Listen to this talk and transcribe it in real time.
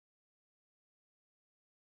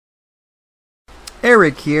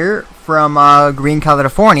Eric here from Green,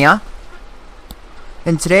 California,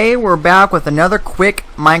 and today we're back with another quick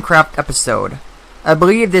Minecraft episode. I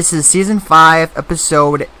believe this is Season 5,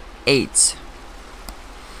 Episode 8.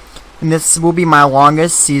 And this will be my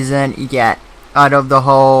longest season yet out of the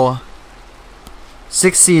whole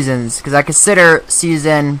 6 seasons, because I consider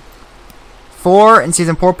Season 4 and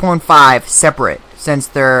Season 4.5 separate, since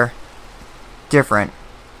they're different.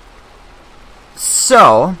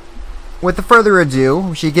 So, with further ado,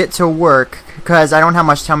 we should get to work, because I don't have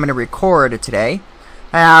much time to record today.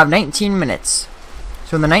 I have 19 minutes.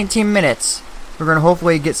 So in the 19 minutes, we're going to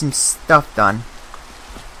hopefully get some stuff done.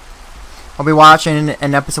 I'll be watching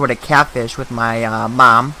an episode of Catfish with my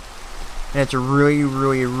mom, and it's a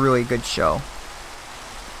really good show.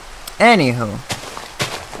 Anywho,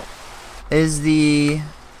 is the...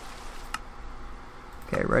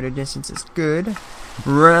 Okay, rudder distance is good.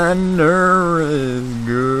 Render is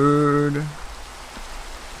good.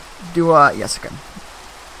 Yes, okay.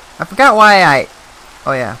 I forgot why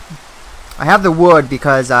oh yeah. I have the wood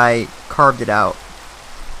because I carved it out.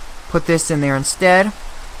 Put this in there instead.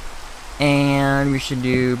 And we should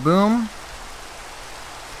do boom.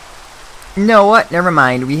 You know what? Never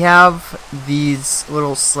mind. We have these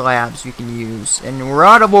little slabs we can use. And we're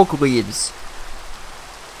out of oak leaves.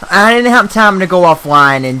 I didn't have time to go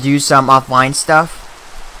offline and do some offline stuff.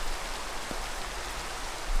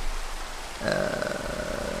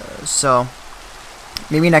 So,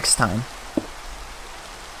 maybe next time.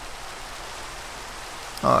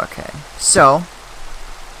 Okay, so,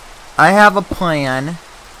 I have a plan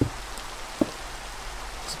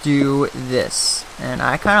to do this, and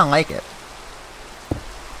I kind of like it.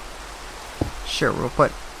 Sure, we'll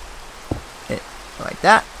put it like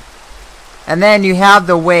that. And then you have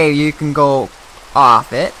the way you can go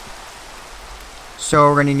off it. So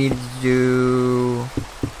we're going to need to do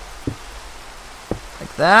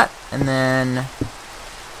like that. And then...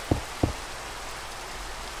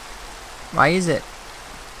 Why is it?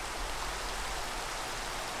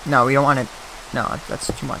 No, we don't want it. No, that's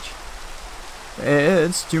too much.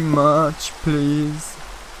 It's too much, please.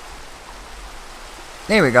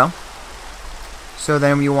 There we go. So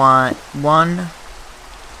then we want one...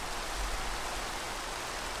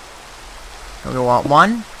 We want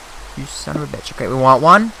one. You son of a bitch. Okay, we want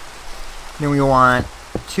one. Then we want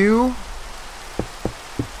 2,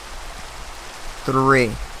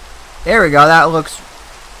 3. There we go. That looks...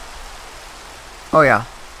 Oh, yeah.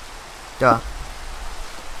 Duh.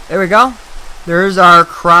 There we go. There's our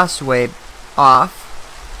crossway off.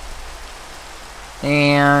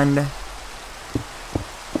 And...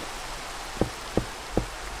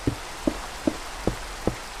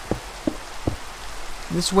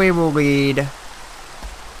 this way will lead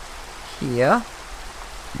here.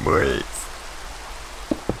 Wait.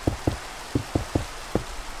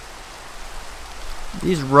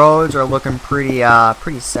 These roads are looking pretty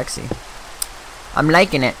sexy. I'm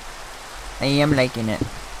liking it. I am liking it.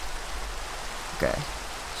 Okay.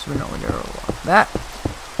 So we know where to go. That.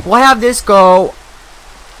 We'll have this go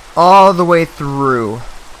all the way through.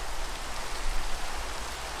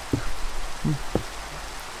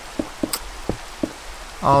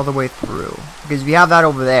 All the way through, because we have that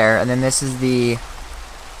over there, and then this is the...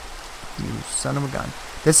 You son of a gun.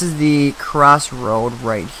 This is the crossroad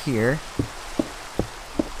right here.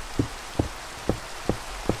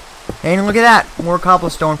 And look at that! More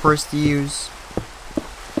cobblestone for us to use.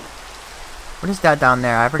 What is that down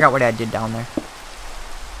there? I forgot what I did down there.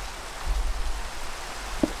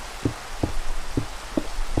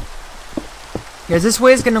 Because this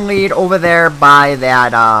way is going to lead over there by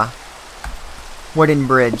that, wooden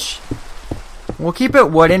bridge. We'll keep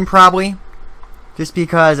it wooden probably, just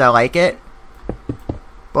because I like it,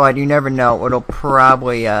 but you never know, it'll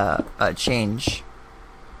probably change.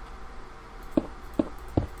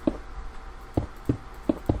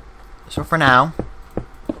 So for now,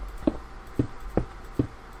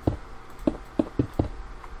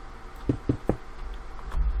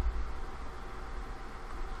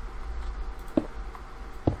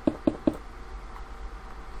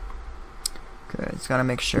 it's gotta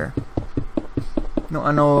make sure. No,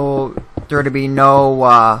 I know there to be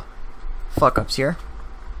no fuck ups here.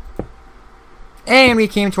 And we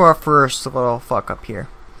came to our first little fuck up here.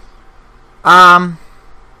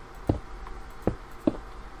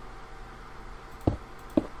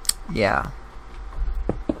 Yeah.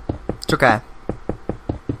 It's okay.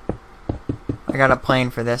 I got a plan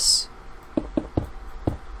for this.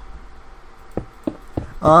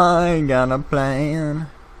 I got a plan.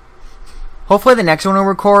 Hopefully the next one we'll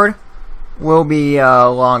record will be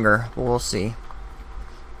longer, but we'll see.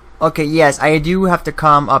 Okay, yes, I do have to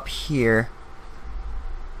come up here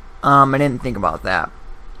I didn't think about that.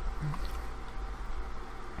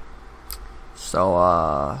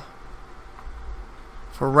 So,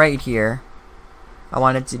 for right here, I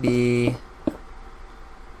want it to be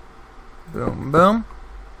boom, boom,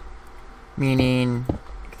 meaning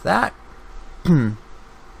like that. Come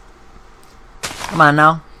on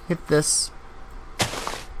now, hit this.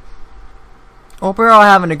 Hope you're all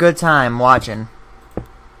having a good time watching,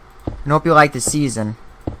 and hope you like the season.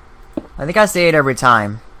 I think I say it every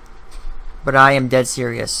time, but I am dead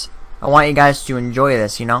serious. I want you guys to enjoy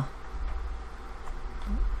this, you know?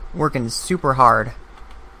 Working super hard.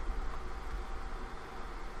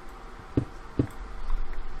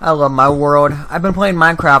 I love my world. I've been playing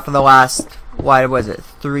Minecraft for the last, what was it,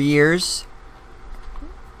 3 years?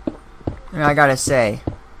 And I gotta say,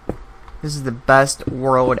 this is the best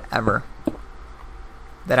world ever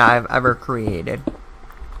that I've ever created.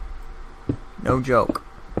 No joke.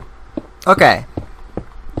 Okay.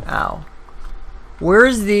 Ow.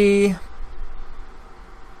 Where's the...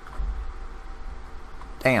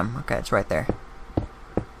 Damn, okay, it's right there.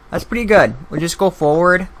 That's pretty good. We'll just go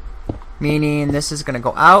forward, meaning this is gonna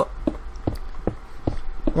go out.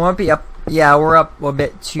 Won't be up. Yeah, we're up a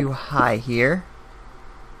bit too high here.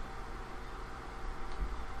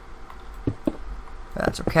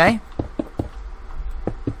 That's okay.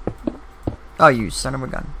 Oh, you son of a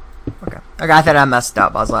gun. Okay. Okay, I thought I messed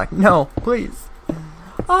up. I was like, no, please.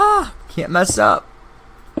 Ah, can't mess up.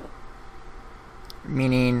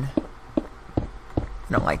 Meaning, I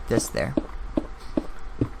don't like this there.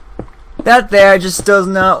 That there just does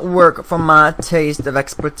not work for my taste of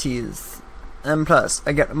expertise. And plus,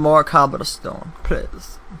 I get more cobblestone,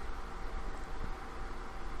 please.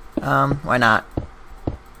 Why not?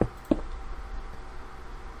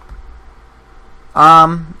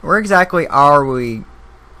 Where exactly are we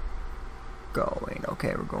going?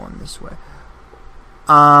 Okay, we're going this way.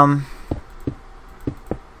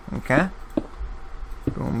 Okay.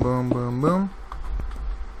 Boom, boom, boom, boom.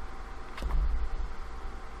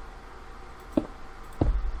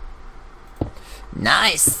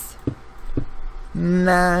 Nice!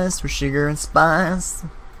 Nice with sugar and spice.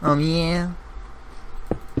 Oh yeah.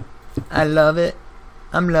 I love it.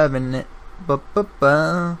 I'm loving it.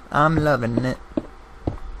 Ba-ba-ba. I'm loving it.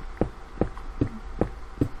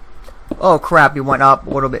 Oh crap, you went up a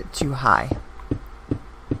little bit too high.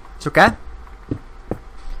 It's okay.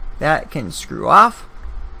 That can screw off.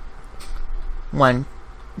 One,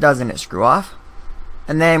 doesn't it screw off?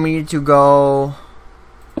 And then we need to go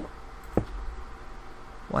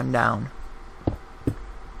one down.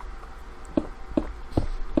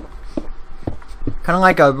 Kind of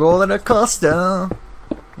like a roller coaster.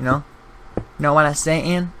 You know? You know what I'm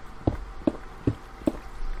saying?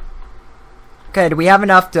 Okay, do we have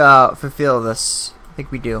enough to fulfill this? I think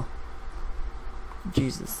we do.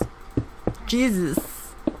 Jesus.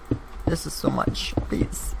 Jesus. This is so much.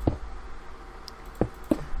 Please.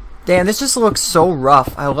 Damn, this just looks so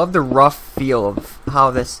rough. I love the rough feel of how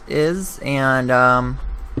this is. And,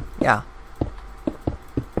 yeah.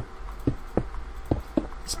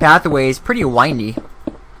 This pathway is pretty windy.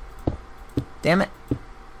 Damn it.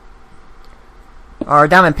 Our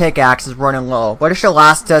diamond pickaxe is running low. But it should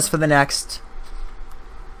last us for the next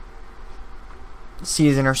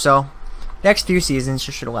season or so. Next few seasons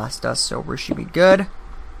should last us, so we should be good.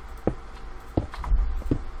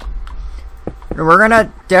 We're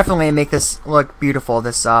gonna definitely make this look beautiful,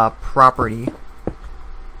 this property.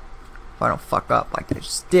 If I don't fuck up like I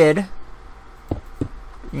just did.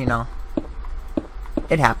 You know.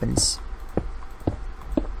 It happens.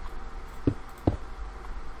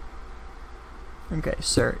 Okay,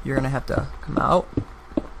 sir, you're gonna have to come out.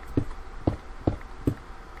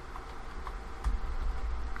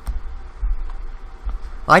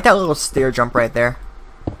 I like that little stair jump right there.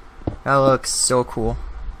 That looks so cool.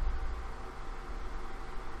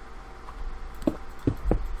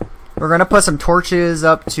 We're gonna put some torches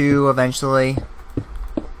up too eventually,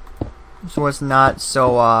 so it's not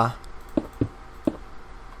so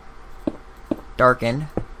darkened.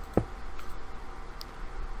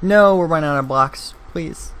 No, we're running out of blocks.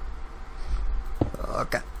 Please.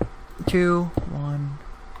 Okay. 2, 1.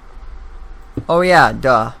 Oh yeah,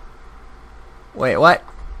 duh. Wait, what?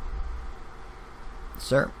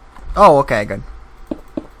 Sir? Oh, okay, good.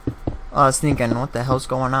 I was thinking, what the hell's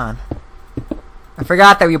going on? I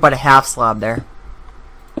forgot that we put a half slab there.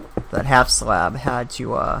 That half slab had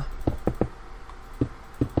to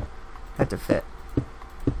fit.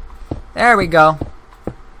 There we go.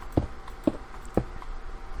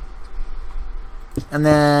 And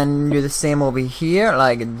then do the same over here,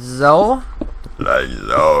 like so. Like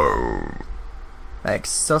so. Like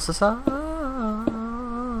so.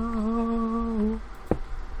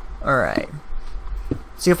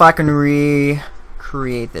 See if I can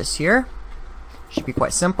recreate this here. Should be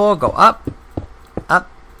quite simple. Go up,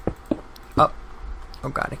 up, up. Oh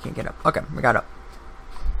god, I can't get up. Okay, we got up.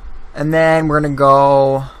 And then we're gonna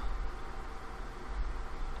go.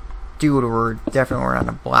 Dude, we're definitely running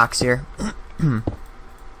out of blocks here.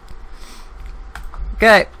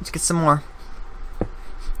 Okay, let's get some more.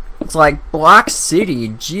 It's like Block City.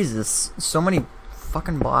 Jesus, so many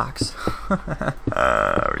fucking blocks.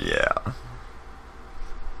 Oh yeah.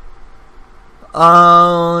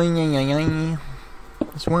 Oh yeah.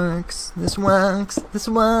 This works. This works. This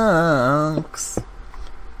works.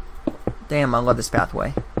 Damn, I love this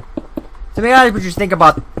pathway. So maybe I would just think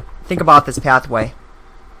about this pathway.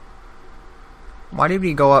 Why did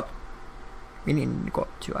we go up? We need to go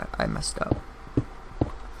up too. I messed up.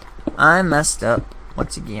 I messed up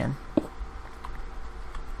once again.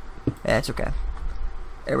 Yeah, it's okay.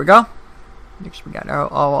 There we go. Make sure we got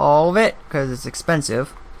all of it because it's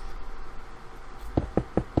expensive.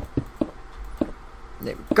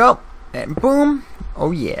 There we go. And boom.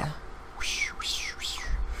 Oh yeah.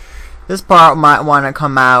 This part might want to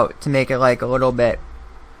come out to make it like a little bit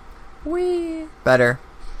better.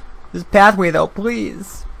 This pathway though,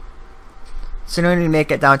 please. So now we need to make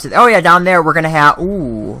it down to. Oh yeah, down there we're gonna have.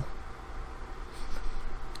 Ooh.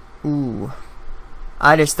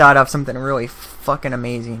 I just thought of something really fucking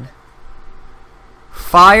amazing.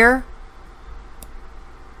 Fire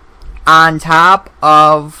on top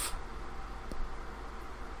of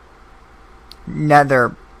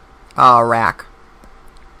nether rack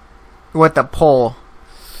with the pole.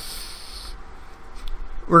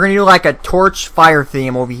 We're gonna do like a torch fire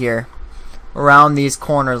theme over here around these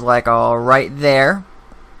corners, like right there.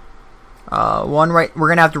 One right. We're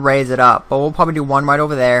gonna have to raise it up, but we'll probably do one right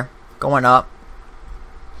over there, going up.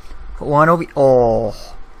 Put one over.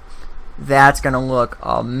 Oh, that's gonna look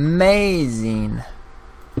amazing.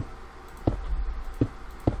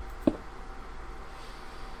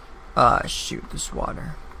 Shoot, this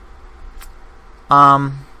water.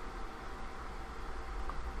 Oh,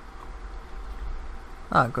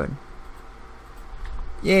 good.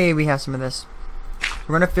 Yay, we have some of this.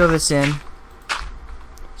 We're gonna fill this in.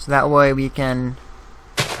 So that way we can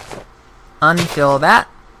unfill that.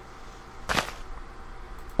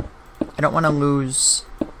 I don't want to lose.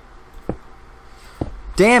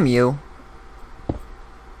 Damn you.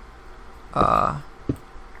 Why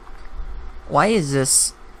is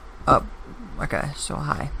this up? Okay, so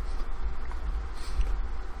high.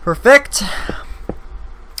 Perfect.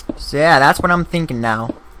 So yeah, that's what I'm thinking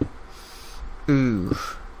now. Ooh.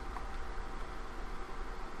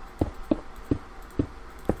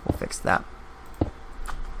 Fix that.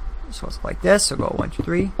 So it's like this. So go 1, 2,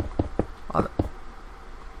 3, all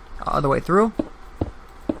the way through.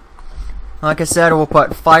 Like I said, we'll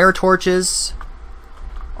put fire torches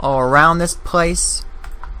all around this place.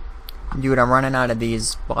 Dude, I'm running out of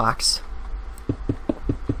these blocks.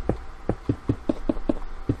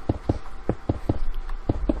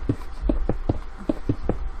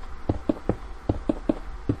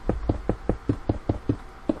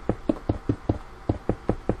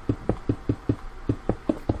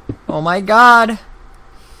 Oh my god!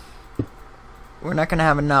 We're not gonna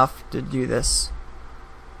have enough to do this.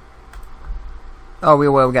 Oh, we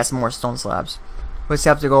will. We got some more stone slabs. We'll just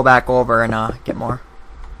have to go back over and get more.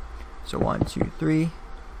 So 1, 2, 3.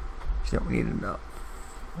 So we need enough.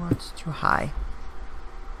 Oh, it's too high.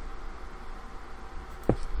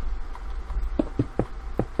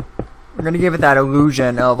 We're gonna give it that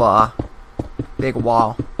illusion of a big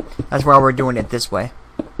wall. That's why we're doing it this way.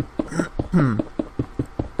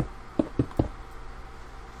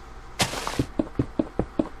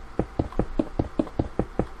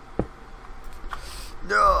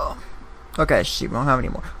 Okay, shit, we don't have any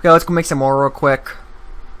more. Okay, let's go make some more real quick.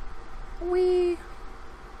 Whee!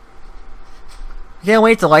 I can't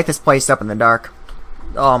wait to light this place up in the dark.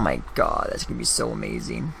 Oh my god, that's gonna be so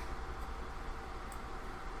amazing.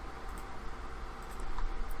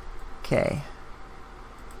 Okay.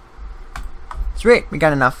 Sweet, we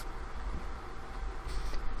got enough.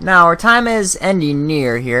 Now, our time is ending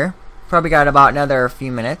near here. Probably got about another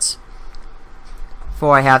few minutes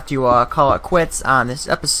before I have to call it quits on this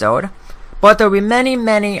episode. But there'll be many,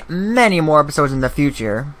 many, many more episodes in the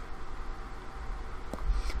future.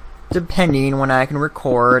 Depending when I can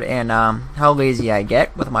record and how lazy I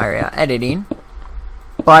get with my editing.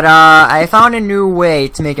 But I found a new way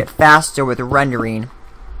to make it faster with rendering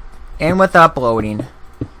and with uploading.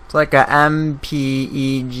 It's like a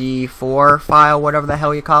MPEG-4 file, whatever the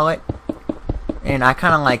hell you call it. And I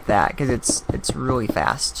kind of like that because it's really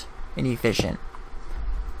fast and efficient.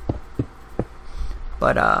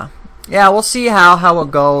 But yeah, we'll see how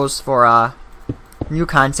it goes for new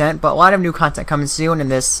content, but a lot of new content coming soon in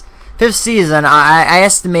this 5th season. I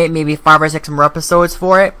estimate maybe 5 or 6 more episodes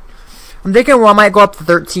for it. I'm thinking I might go up to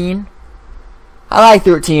 13. I like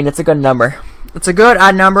 13. It's a good number. It's a good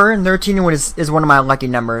odd number, and 13 is one of my lucky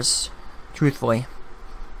numbers, truthfully.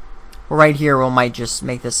 Right here, we might just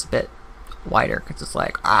make this a bit wider, because it's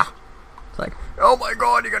like, it's like, oh my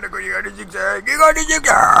god, you gotta zigzag, you gotta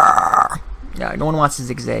zigzag. Yeah, no one wants to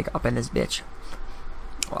zigzag up in this bitch.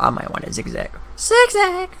 Well, I might want to zigzag.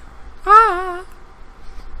 Zigzag!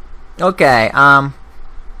 Okay,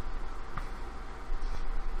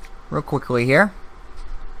 real quickly here.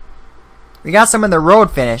 We got some of the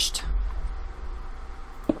road finished.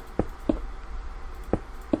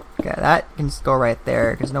 Okay, that can go right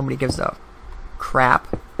there, because nobody gives a crap.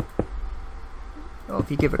 Well,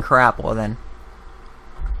 if you give a crap, well then,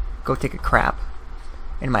 go take a crap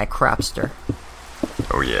in my crapster.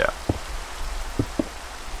 Oh yeah.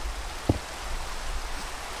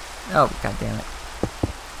 Oh, god damn it.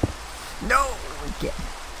 No! Get.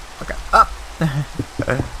 Okay, up!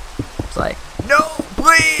 It's like, no,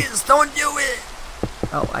 please, don't do it!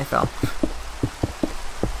 Oh, I fell.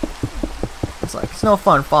 It's like, it's no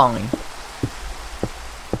fun falling.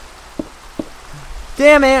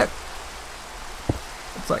 Damn it!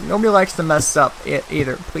 It's like, nobody likes to mess up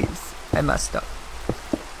either, please. I messed up.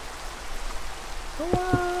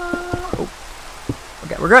 Oh.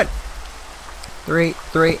 Okay, we're good. 3,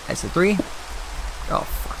 I said 3. Oh,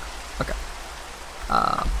 fuck. Okay.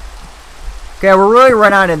 Okay, we're really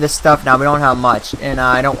running out of this stuff now. We don't have much, and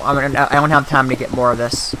I don't have time to get more of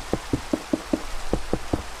this.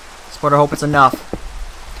 But I hope it's enough.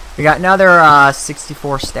 We got another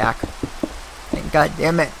 64 stack. And god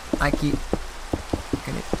damn it, I keep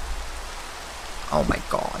getting. Oh my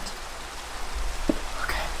god.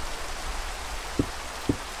 Okay.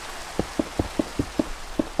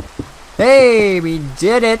 Hey, we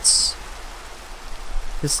did it.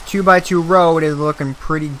 This 2x2 road is looking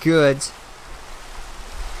pretty good.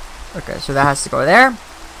 Okay, so that has to go there.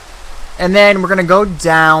 And then we're gonna go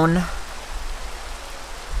down.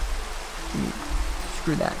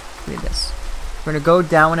 Screw that. Read this. We're gonna go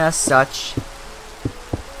down as such.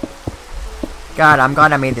 God, I'm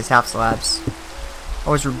glad I made these half slabs.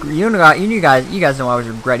 You guys know I was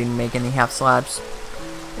regretting making the half slabs.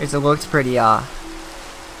 It looks pretty well,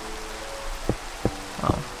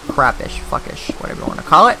 crapish, fuckish, whatever you want to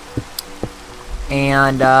call it.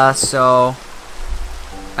 And so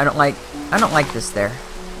I don't like this there.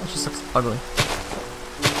 It just looks ugly.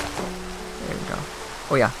 There we go.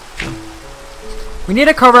 Oh yeah. We need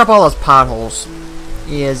to cover up all those potholes,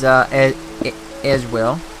 as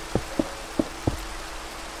well.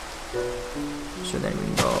 So then we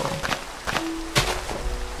can go.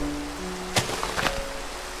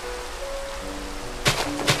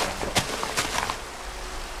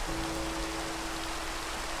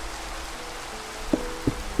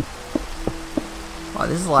 Wow,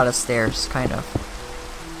 this is a lot of stairs, kind of.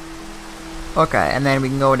 Okay, and then we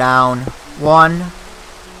can go down 1,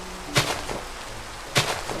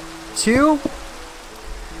 2,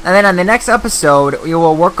 and then on the next episode we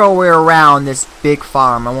will work our way around this big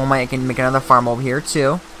farm, and we'll make another farm over here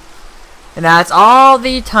too. And that's all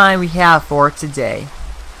the time we have for today.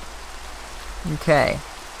 Okay,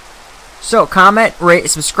 so comment, rate,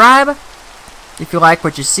 subscribe if you like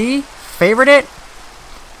what you see, favorite it,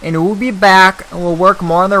 and we'll be back and we'll work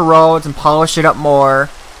more on the roads and polish it up more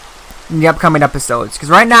in the upcoming episodes, because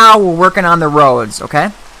right now we're working on the roads. Okay.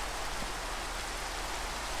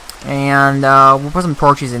 And we'll put some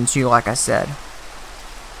torches in too, like I said.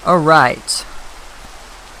 Alright.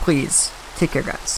 Please, take care, guys.